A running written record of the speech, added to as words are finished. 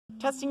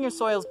Testing your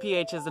soil's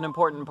pH is an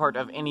important part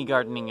of any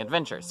gardening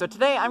adventure, so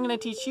today I'm going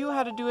to teach you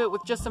how to do it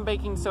with just some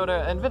baking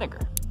soda and vinegar.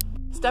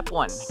 Step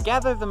 1.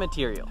 Gather the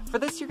material. For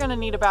this you're going to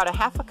need about a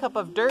half a cup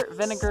of dirt,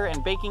 vinegar,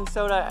 and baking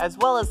soda, as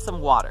well as some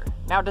water.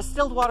 Now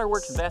distilled water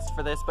works best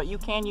for this, but you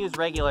can use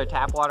regular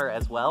tap water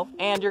as well,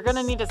 and you're going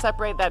to need to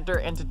separate that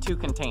dirt into 2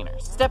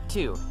 containers. Step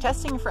 2.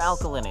 Testing for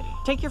alkalinity.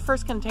 Take your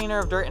first container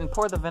of dirt and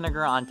pour the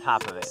vinegar on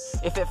top of it.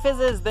 If it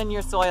fizzes, then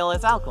your soil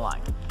is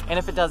alkaline, and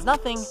if it does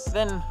nothing,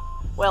 then,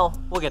 well,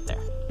 we'll get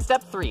there.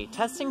 Step 3.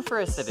 Testing for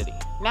acidity.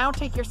 Now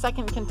take your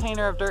second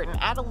container of dirt and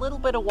add a little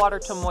bit of water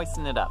to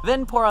moisten it up.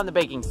 Then pour on the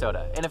baking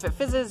soda, and if it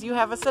fizzes, you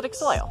have acidic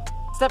soil.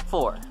 Step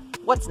 4.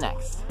 What's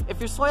next? If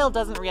your soil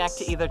doesn't react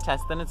to either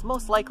test, then it's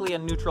most likely a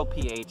neutral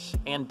pH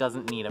and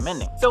doesn't need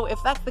amending. So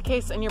if that's the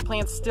case and your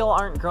plants still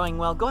aren't growing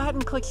well, go ahead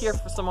and click here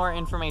for some more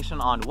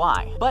information on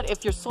why. But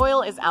if your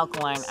soil is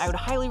alkaline, I would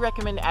highly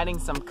recommend adding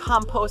some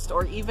compost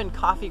or even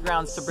coffee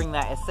grounds to bring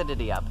that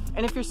acidity up.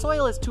 And if your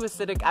soil is too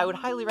acidic, I would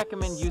highly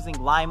recommend using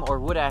lime or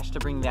wood ash to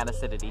bring that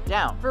acidity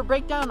down. For a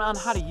breakdown on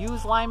how to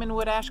use lime and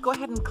wood ash, go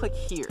ahead and click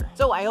here.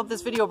 So I hope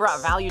this video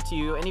brought value to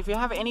you, and if you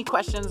have any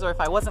questions or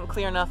if I wasn't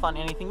clear enough on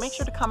anything, make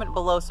sure to comment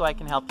below so I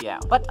can help you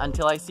out. But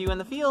until I see you in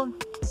the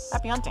field,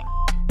 happy hunting!